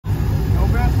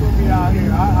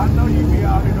I know you be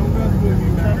out here, don't mess with me,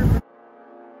 man.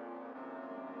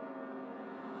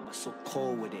 I'm so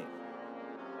cold with it.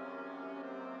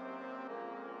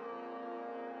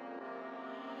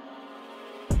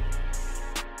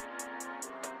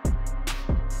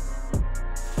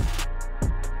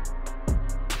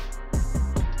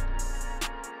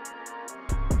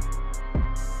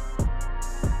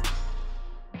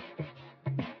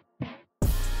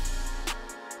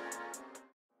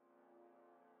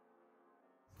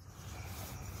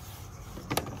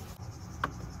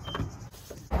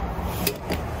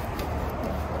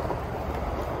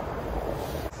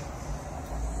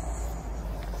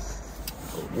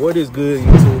 What is good,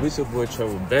 YouTube? It's your boy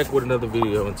Trevor back with another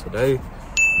video, and today,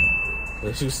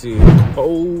 as you see, it's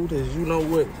cold as you know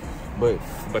what, but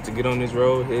about to get on this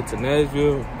road, head to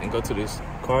Nashville, and go to this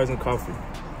Cars and Coffee.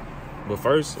 But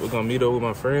first, we're gonna meet up with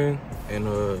my friend and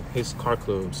his car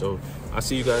club. So I'll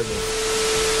see you guys in.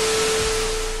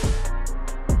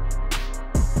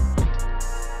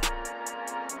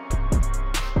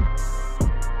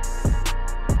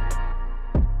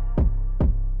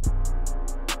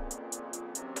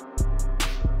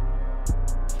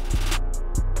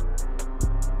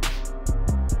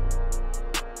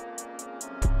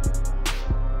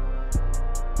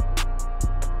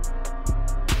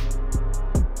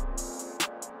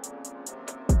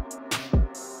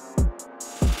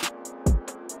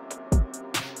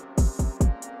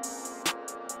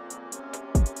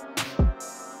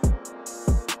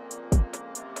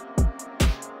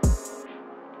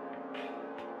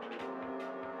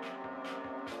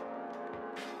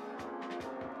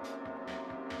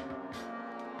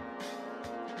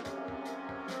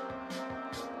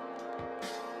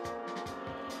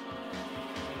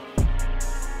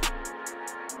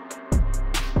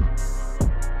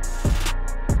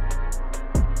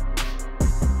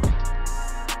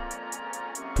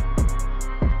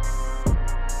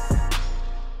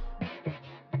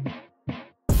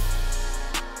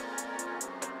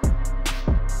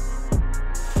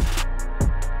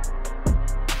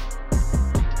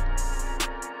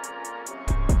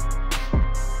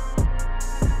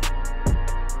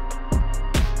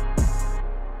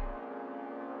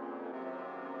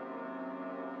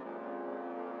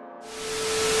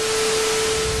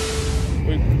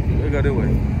 We got that way.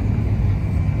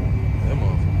 That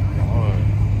motherfucker hard.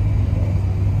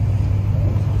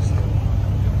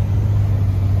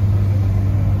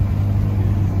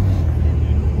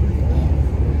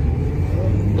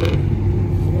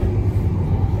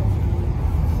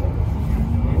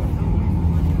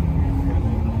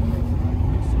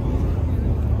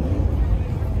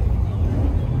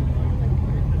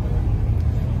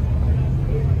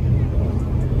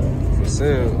 For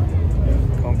sale.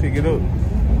 Come pick it up.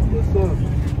 What's up?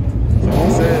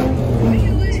 What's up?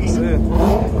 What's up?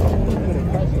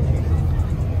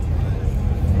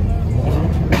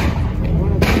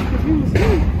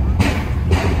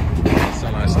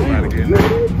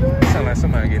 Sound like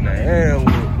somebody getting their ass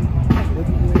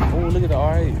whooped. Oh, look at the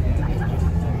R8.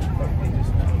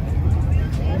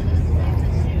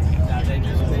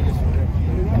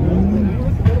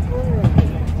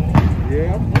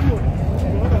 Yeah, I'm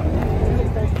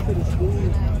to the school.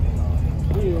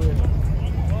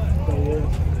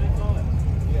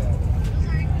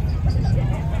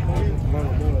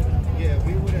 Yeah,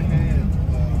 we would have had.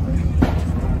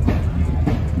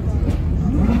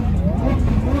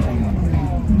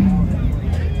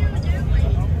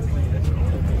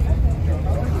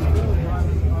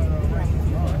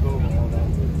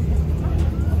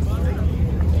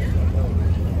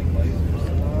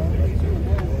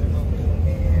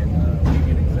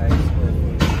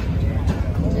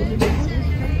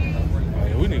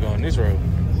 We need to go on this road.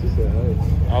 She said, hey.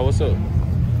 Oh, what's up?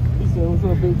 He said, what's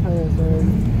up, big pants, man?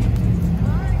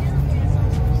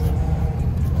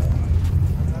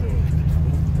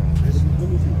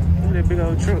 Look at that big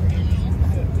old truck.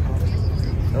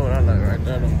 That's what I like right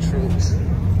there, them trucks.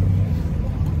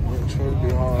 Them trucks be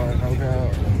hard, no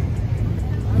doubt.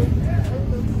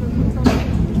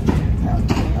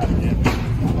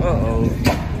 Uh-oh.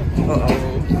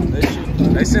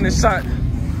 They send a shot.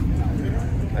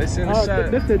 They send a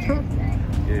shot. That's that truck?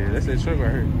 Yeah, that's that truck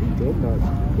right here.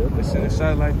 That's They send a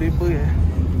shot like this, boy. Yeah.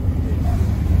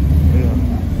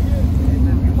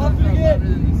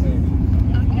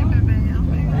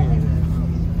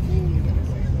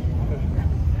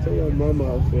 Tell your mama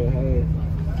I said, hey.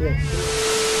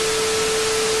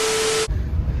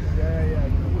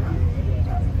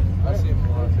 I see him a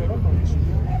lot.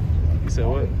 You said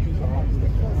what?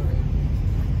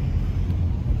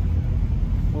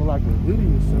 Well, like a video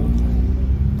or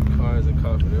something. Cars and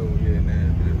Coffee, that's what we at now,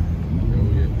 dude. That's what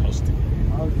we at posted.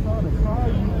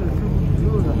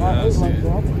 see it.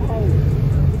 Oh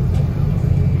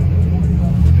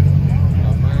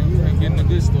man, you ain't getting the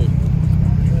good stuff.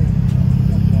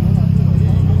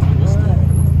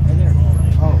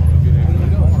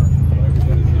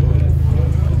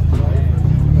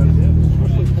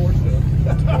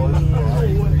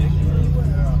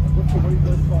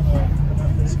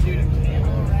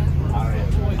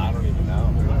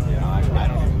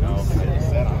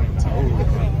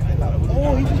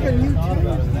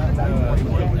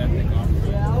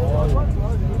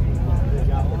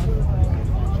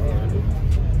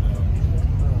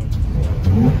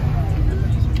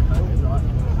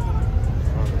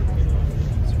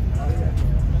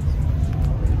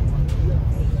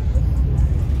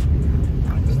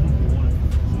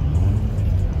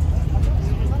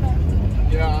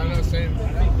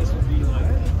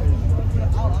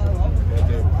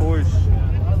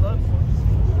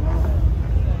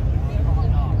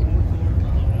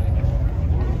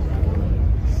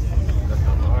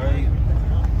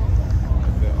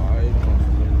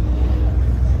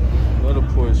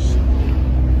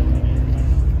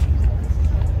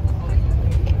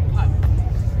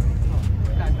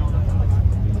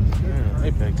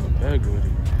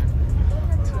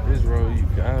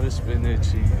 Spin that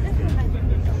cheese.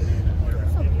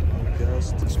 Got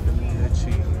to spin that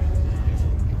cheese.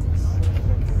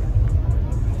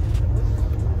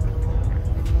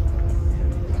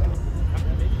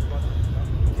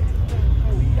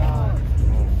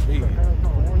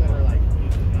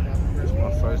 It's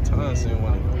my first time seeing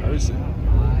one in person.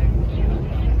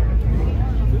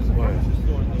 What?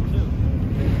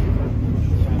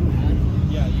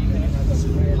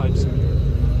 Pipes in there.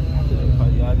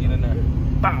 Y'all get in there.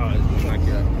 Bow! Knock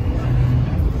you out.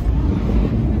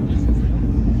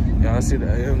 Y'all see the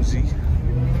AMG?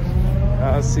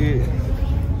 Y'all see it?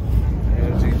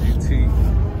 AMG GT.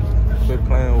 Quit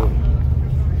playing with it.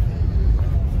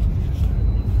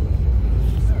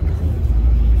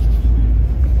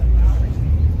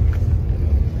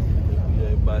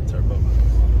 Yeah, buy turbo.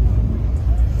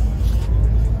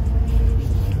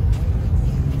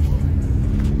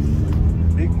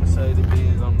 Big Mercedes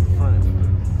Benz on the front.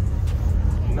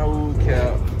 No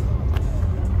cap.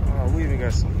 Oh, we even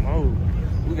got some more.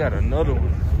 We got another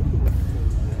one.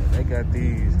 They got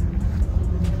these.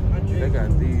 They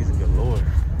got these galore.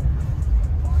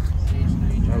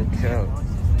 No cap.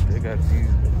 They got these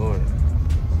galore.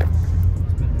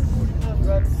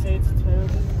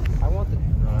 I want the.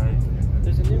 Alright.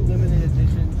 There's a new limited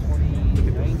edition 20. Look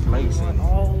at the flakes in it.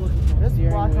 This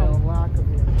block on block of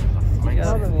it.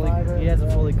 He has a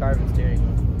fully carbon steering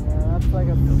wheel. Yeah, that's like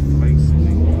a. Flakes in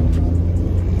it.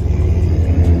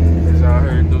 As I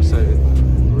heard them say,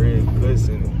 red guts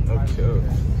in it. No cap.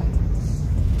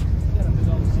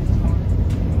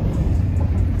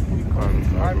 We carbon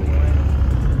fiber one.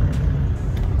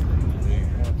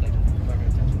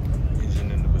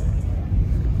 Engine in the back.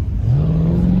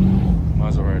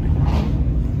 Maserati.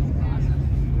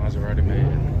 Maserati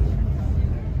man.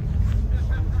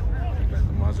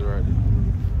 Maserati.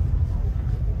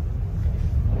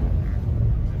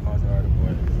 Maserati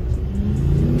boy.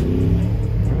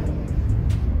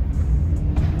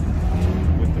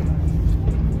 With the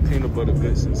peanut butter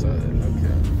bits inside.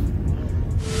 Okay.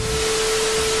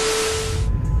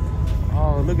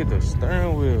 Oh, look at the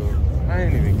steering wheel. I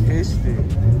ain't even kissed it.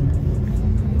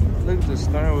 Look at the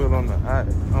steering wheel on the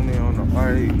on the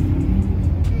R8.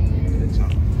 It's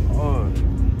hard.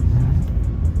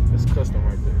 That's custom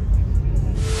right there.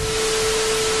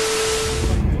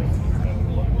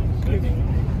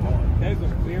 That's a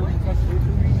very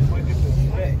customization, but it's a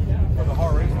spec for the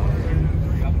hard race.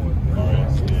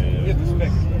 It's a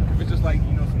spec. It's just like,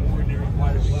 you know, some ordinary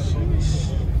wire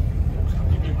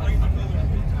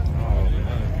Oh,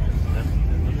 man.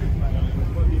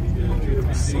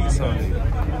 Seats on it.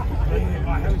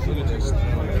 Look at this.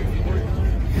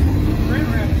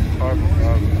 Carbon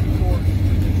fiber.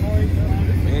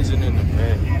 Engine in the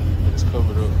back. It's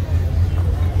covered up.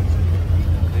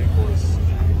 Big boys.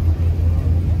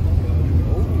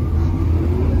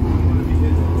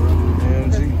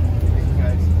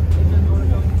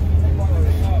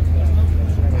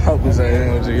 I hope it's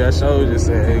AMG. I sure just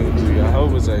said AMG. I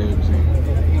hope it's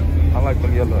AMG. I like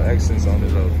them yellow accents on it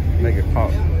though. Make it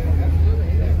pop.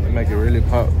 They make it really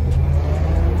pop.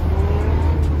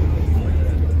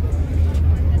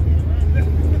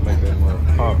 Make that mother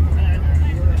pop.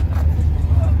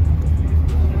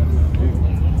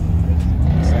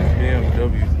 Same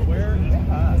BMW. Where? You know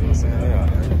what I'm saying?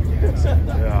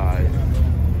 Yeah, alright.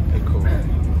 They cool.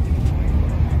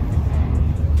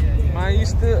 Man, are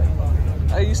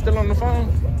you still on the phone?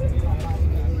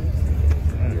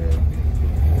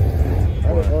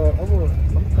 boy.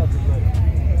 I'm cut this later.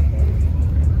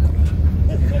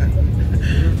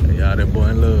 Y'all, that boy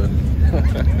in love.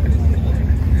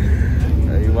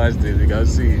 Hey, you watch this, you gotta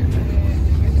see it.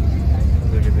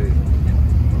 Look at this.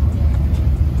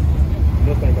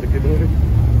 Nothing about to get doing it.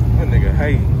 That nigga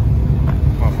hate.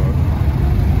 My fault.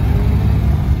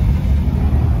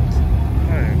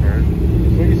 Dang, bro.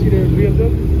 When you see that BMW?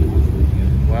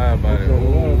 Why about it?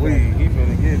 Ooh, he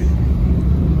finna get it.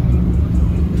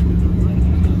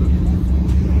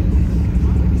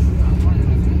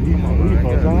 Come on, man. I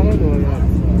got it.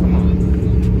 Come on.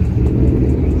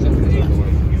 Something's out the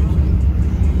way.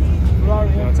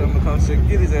 You wanna tell him to come shit?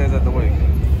 Get his ass out the way.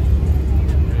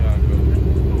 There I go.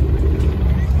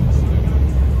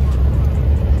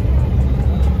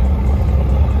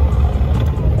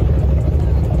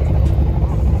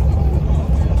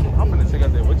 I'm gonna check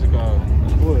out that, what you call it?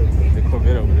 What? The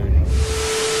Corvette over there.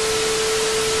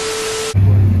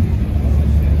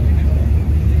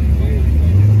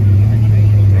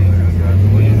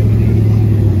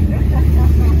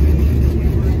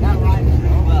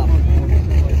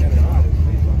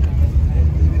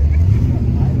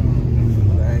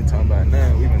 I ain't talking about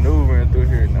nothing. We maneuvering through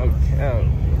here, no cap.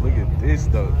 Look at this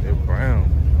though, that brown.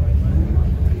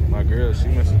 My girl, she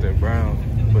messed with that brown.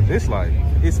 But this like,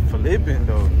 it's flipping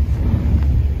though.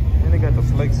 And they got the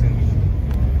flexing.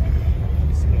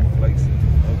 You see the flexing?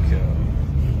 Okay.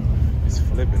 It's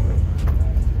flipping though.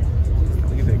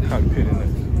 Look at that cockpit in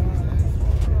there.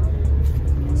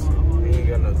 He ain't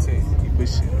got no tint. He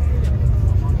pushing.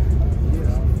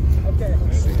 Okay.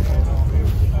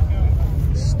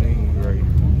 Stingray.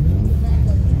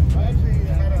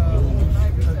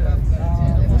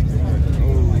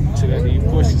 Ooh, check out these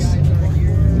Porsches.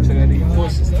 Check out these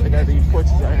Porsches. Check out these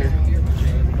Porsches out here.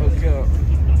 Okay.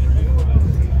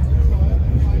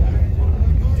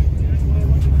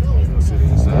 See the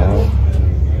inside.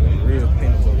 Real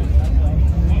peanut butter.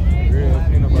 Real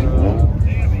peanut butter.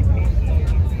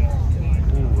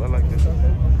 Ooh, I like this.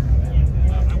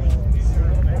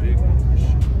 Big.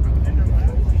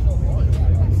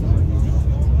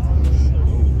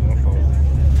 Ooh, my fault.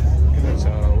 Get that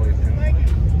child away from me.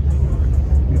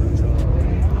 Get that child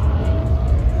away.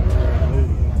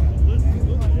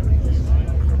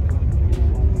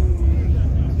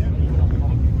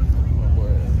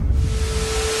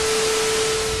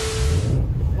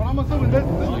 Well, I'm assuming this is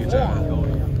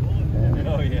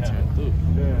Oh yeah.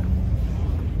 Yeah.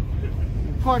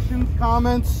 Questions,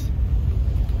 comments?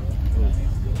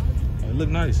 It look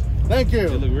nice. Thank It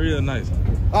you. look real nice.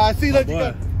 I see that you boy.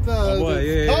 got My boy, the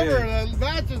yeah, cover yeah. and the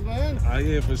matches, man. Oh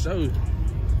yeah, for sure.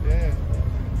 Yeah.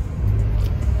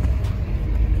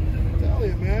 Tell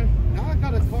you, man. Now I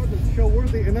got a car that's show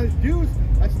worthy, and as Jews,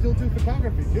 I still do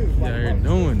photography too. Yeah, you're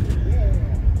doing it.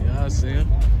 Yeah, I see him.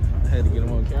 I had to get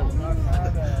him on camera.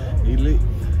 He lit. You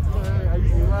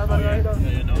lie about it, right?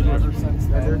 Ever since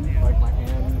then, like my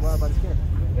hands. Lie about his skin.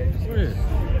 Where?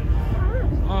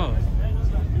 Oh.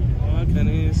 Oh, I can't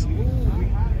even see.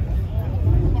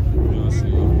 Yeah, I see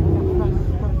him.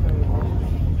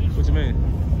 What you mean?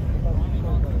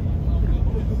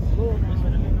 Oh,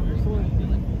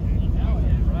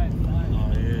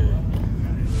 yeah.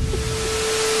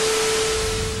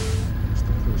 It's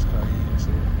the push Cayenne,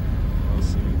 so I'll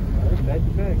see. Back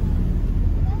to back.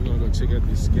 We're gonna go check out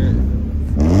this scat.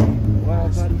 Wow,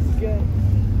 buddy, scat.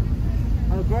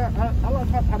 I like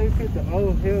how they fit the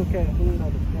old Hellcat hood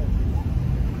on the front.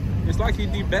 It's like he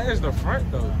debadged the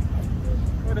front though.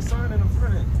 Where the sign in the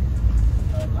front?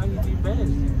 Like he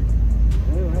debadged it.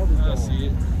 I see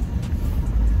it.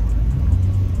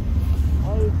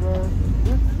 Hey, bro.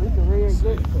 This is a real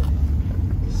good stuff.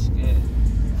 Scat.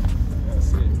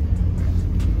 That's it.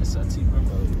 SRT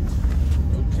remote.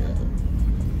 Okay.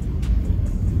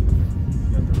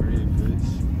 Got the red goods.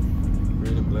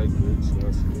 Red and black goods. So I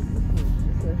see it.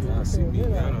 Yeah, I see me. I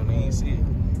don't even see it.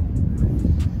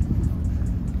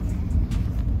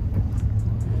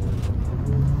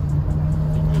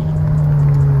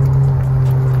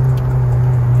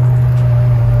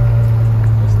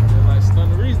 That's like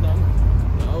Stunner Reese, though.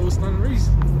 The old Stunner Reese.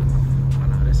 Oh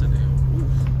no, that's a damn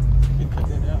roof. You cut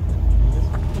that out.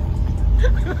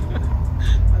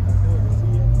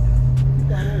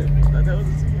 I thought that was a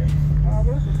CA. Oh,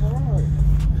 that's a Ferrari.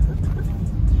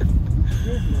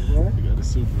 You got a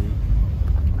Subaru.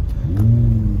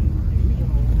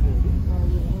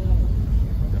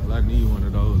 I need one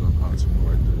of those on Ultimate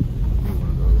right there. I need one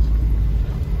of those.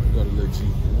 We got a little G.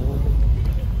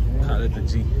 Call it the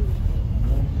G.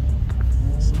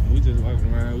 So we just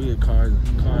walking around. We had cars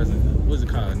and what's it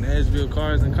called? Nashville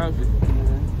Cars and Coffee.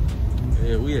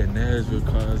 Yeah, we had Nashville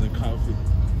Cars and Coffee.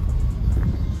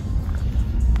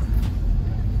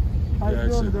 How you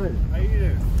doing today? How you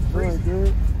doing? Doing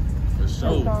good. For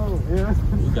sure. Yeah.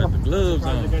 We got the gloves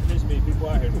on. Got this many people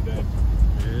out here today.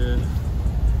 Yeah.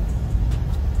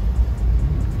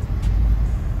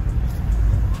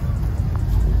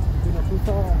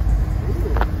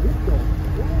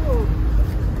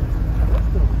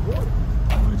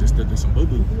 We just did some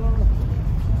boo-boo.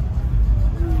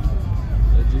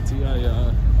 That GTI,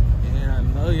 y'all. And I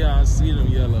know y'all see them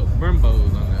yellow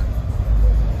Brembos on there.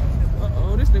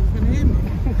 Uh-oh, this nigga finna hit me.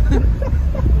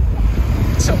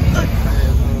 So,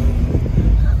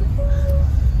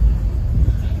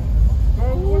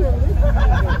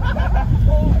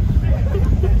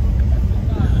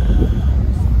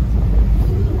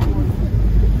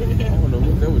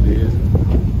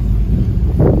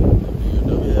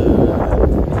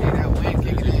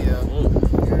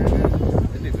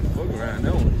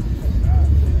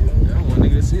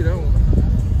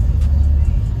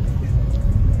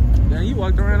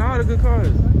 walked around all the good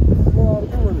cars.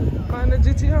 Find the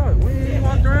GTR. We ain't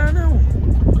walked around them.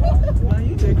 Man,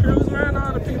 you just cruise around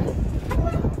all the people.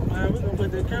 Man, we gonna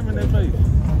put that camera in their face.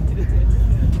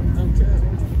 I'm telling you.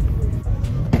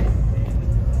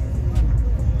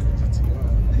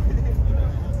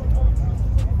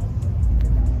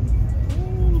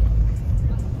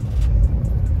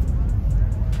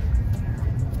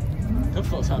 Them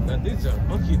folks hopped out this jump.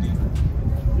 Monkey deep.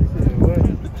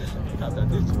 Hopped out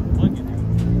this jump. Monkey deep.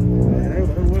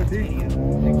 I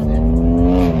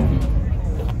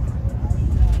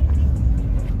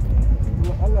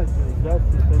like the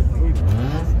justice of the week.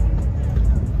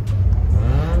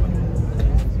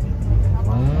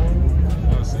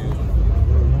 I'll see you.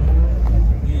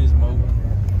 He is mobile.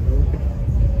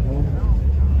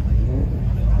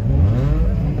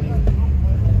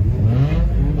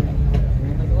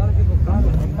 A lot of people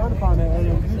I'm trying to find that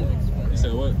AMG. You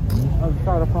said what? I'm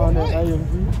trying to find that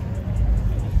AMG.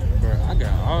 Bro, I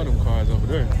got all them cars over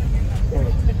there.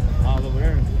 All over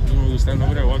there. You know, we was standing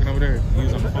over there, walking over there. He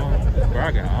was on the phone. Bro,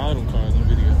 I got all them cars on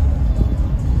video.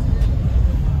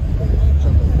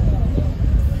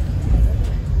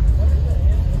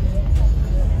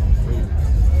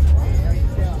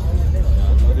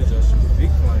 I know this just a big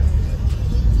flame.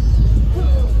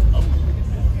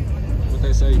 What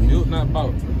they say, built not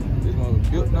bought. This one was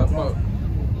built not bought. I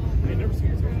ain't never seen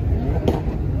it.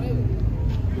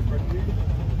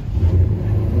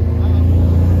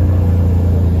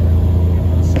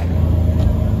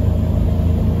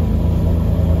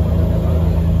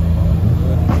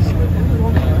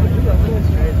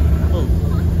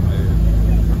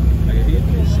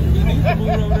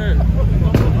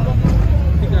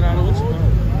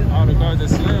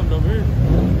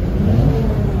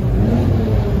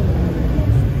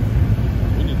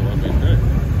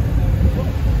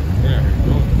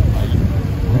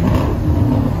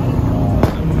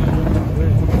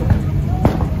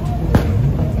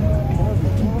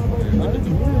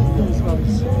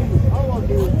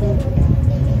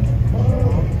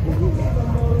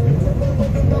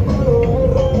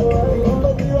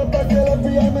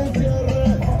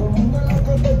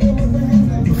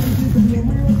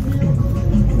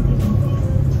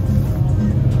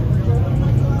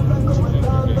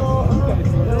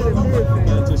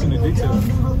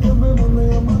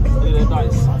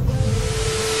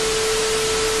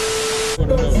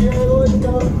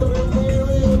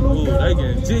 Ooh, they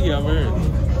getting jiggy over here.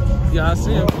 Yeah, I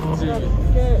see him getting jiggy.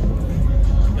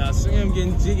 Yeah, I see him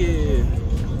getting jiggy.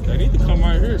 They need to come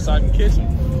right here so I can catch him.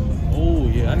 Oh,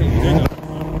 yeah, I need to get him.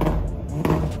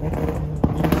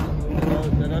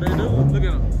 You know what they do? Look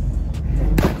at him.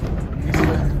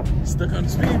 He's stuck on the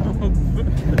speed bump.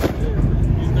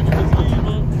 He's stuck on the speed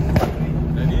bump.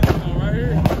 They need to come right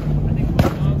here.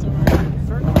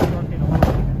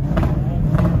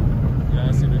 Yeah,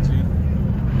 I see the Jeep.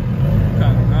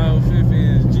 All 5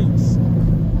 Jeeps.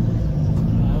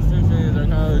 All 5 are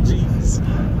called Jeeps.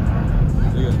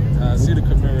 Yeah, I see the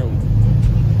Camaro.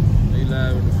 They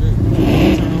live in the fit.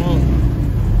 Turn them up.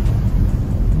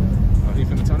 Oh, he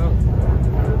finna turn up?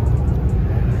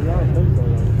 Yeah, I think so.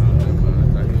 I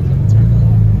thought he was finna turn up.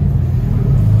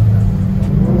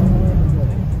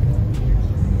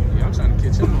 Yeah, I'm trying to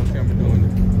catch him on camera doing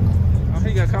it. Oh, he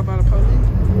got caught by the police.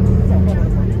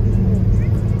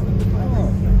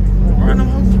 Run him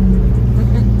over.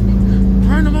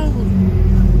 Run him over.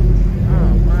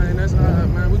 Oh, man, that's hard,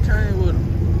 man. We came with him.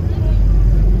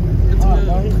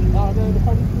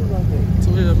 It's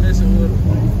weird messing with him.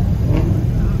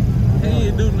 He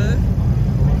ain't do nothing.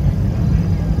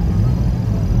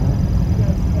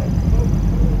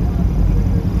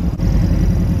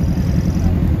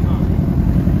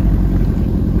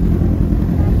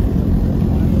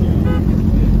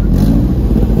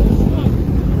 Oh,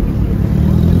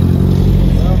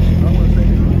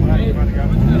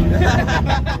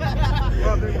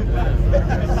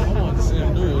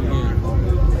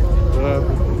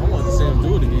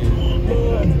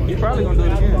 probably gonna do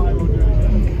it again.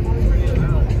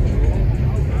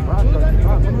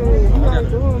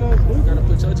 I gotta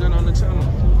put your joint on the channel.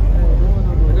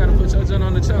 I gotta put your joint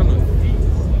on the channel.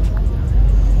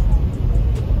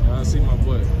 Y'all see my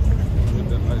boy with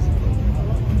that license plate.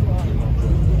 See my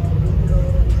boy.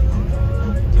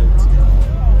 JT.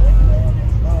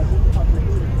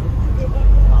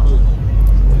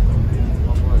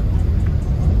 My boy.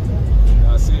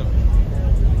 Y'all see him?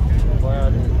 Boy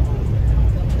out here.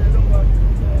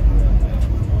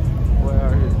 Boy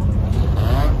out here.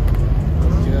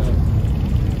 Yeah.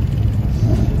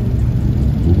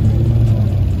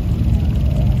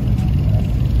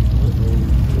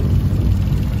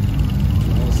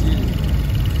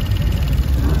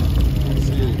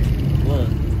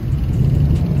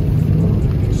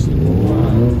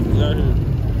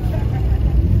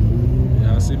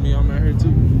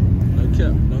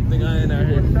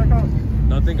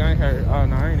 Don't think I ain't heard. Oh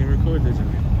no, I ain't even recorded this.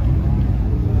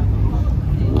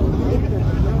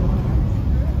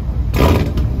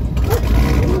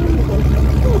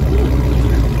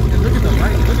 Look at the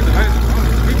light. Look at the light.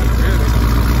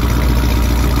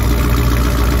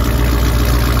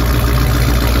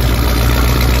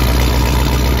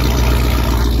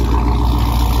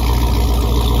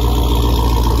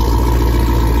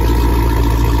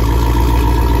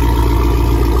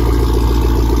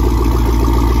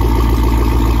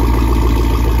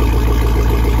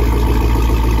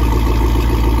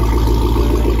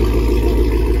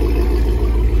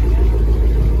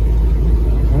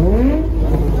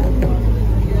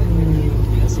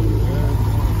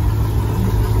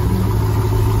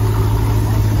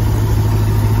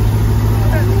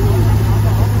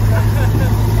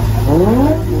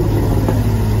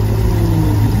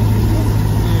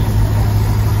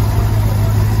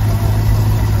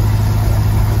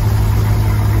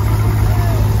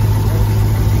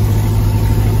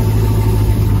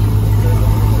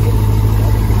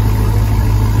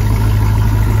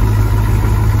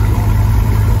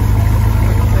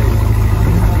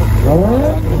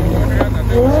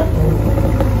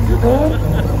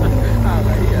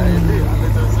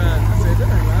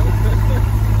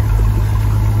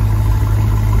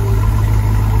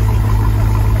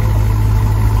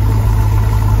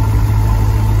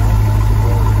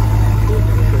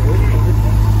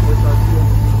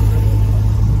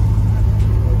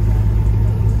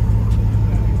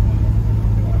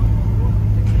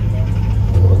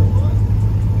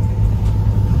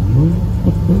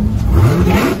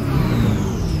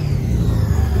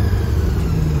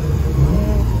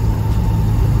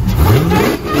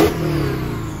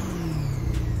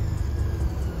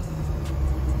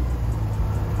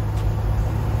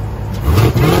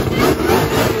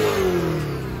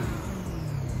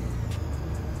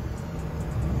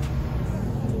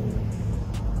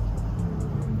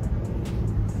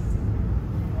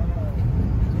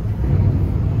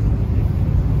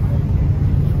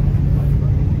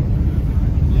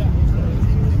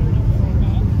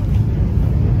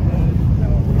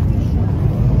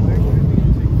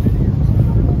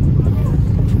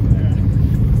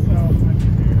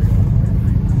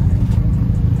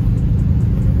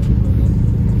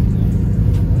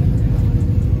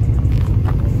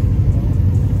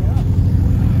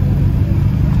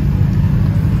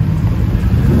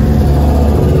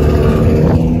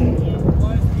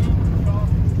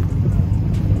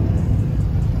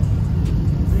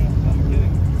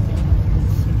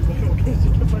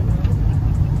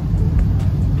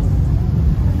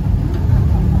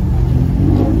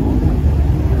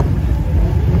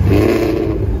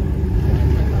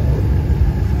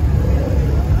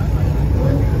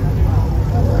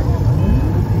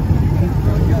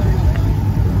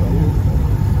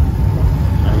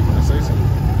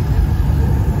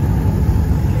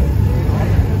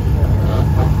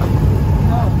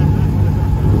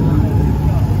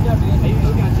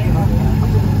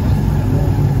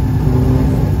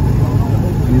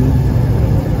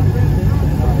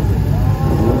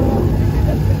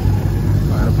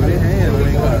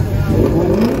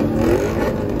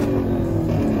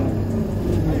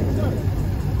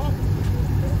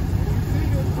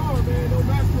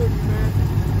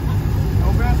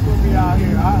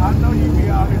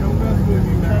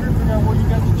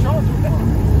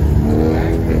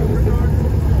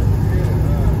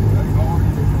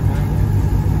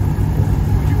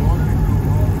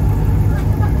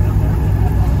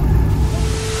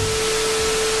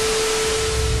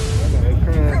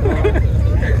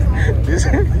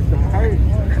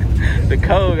 The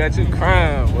cold got you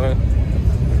crying, boy.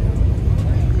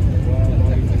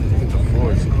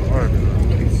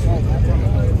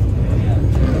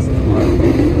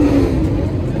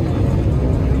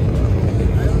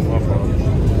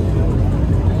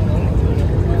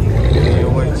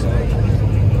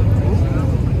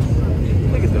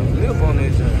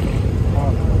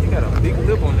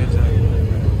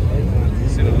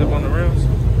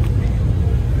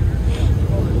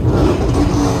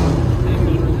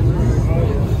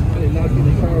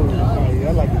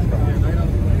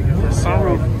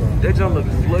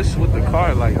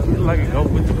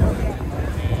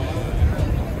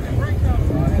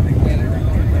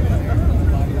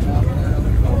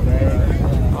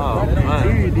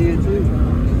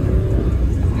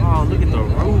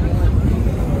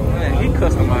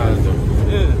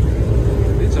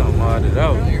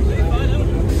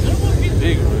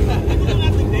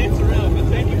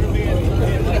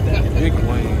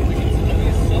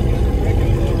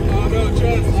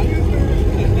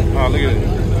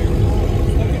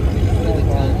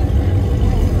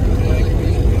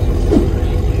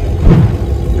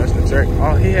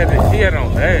 he had it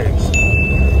on bags.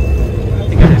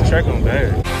 He got his track on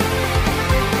bags.